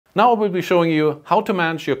Now I will be showing you how to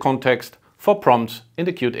manage your context for prompts in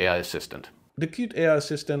the Qt AI Assistant. The Qt AI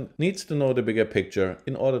Assistant needs to know the bigger picture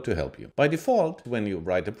in order to help you. By default, when you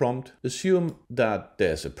write a prompt, assume that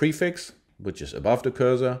there's a prefix, which is above the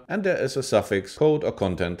cursor, and there is a suffix, code or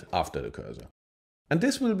content after the cursor. And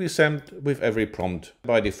this will be sent with every prompt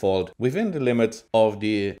by default within the limits of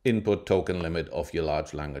the input token limit of your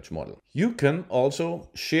large language model. You can also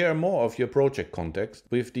share more of your project context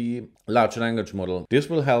with the large language model. This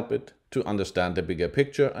will help it to understand the bigger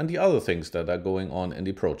picture and the other things that are going on in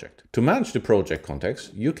the project. To manage the project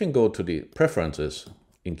context, you can go to the Preferences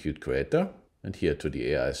in Qt Creator and here to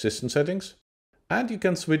the AI Assistant settings, and you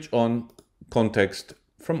can switch on context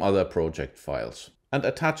from other project files and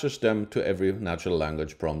attaches them to every natural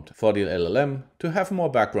language prompt for the LLM to have more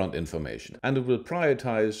background information. And it will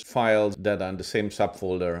prioritize files that are in the same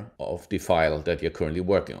subfolder of the file that you're currently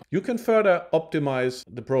working on. You can further optimize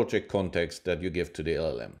the project context that you give to the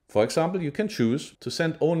LLM. For example, you can choose to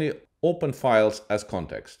send only open files as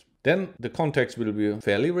context. Then the context will be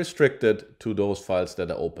fairly restricted to those files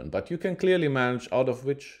that are open, but you can clearly manage out of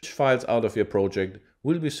which files out of your project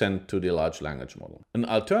will be sent to the large language model. An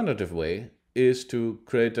alternative way is to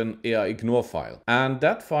create an AI ignore file. And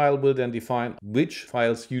that file will then define which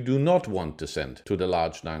files you do not want to send to the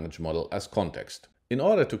large language model as context. In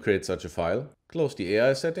order to create such a file, close the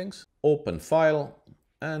AI settings, open File,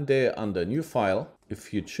 and there under New File,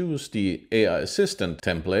 if you choose the AI Assistant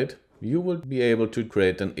template, you will be able to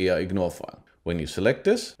create an AI ignore file. When you select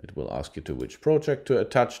this, it will ask you to which project to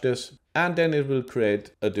attach this, and then it will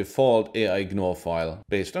create a default AI ignore file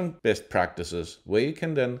based on best practices, where you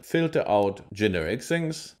can then filter out generic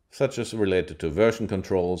things, such as related to version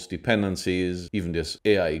controls, dependencies, even this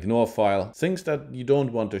AI ignore file, things that you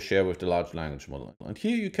don't want to share with the large language model. And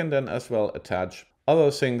here you can then as well attach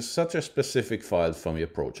other things, such as specific files from your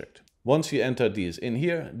project. Once you enter these in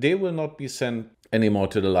here, they will not be sent anymore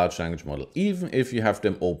to the large language model, even if you have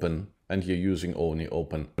them open and you're using only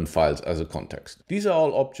open files as a context. These are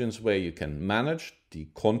all options where you can manage the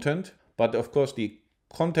content, but of course the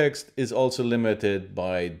context is also limited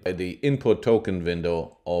by the input token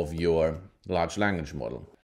window of your large language model.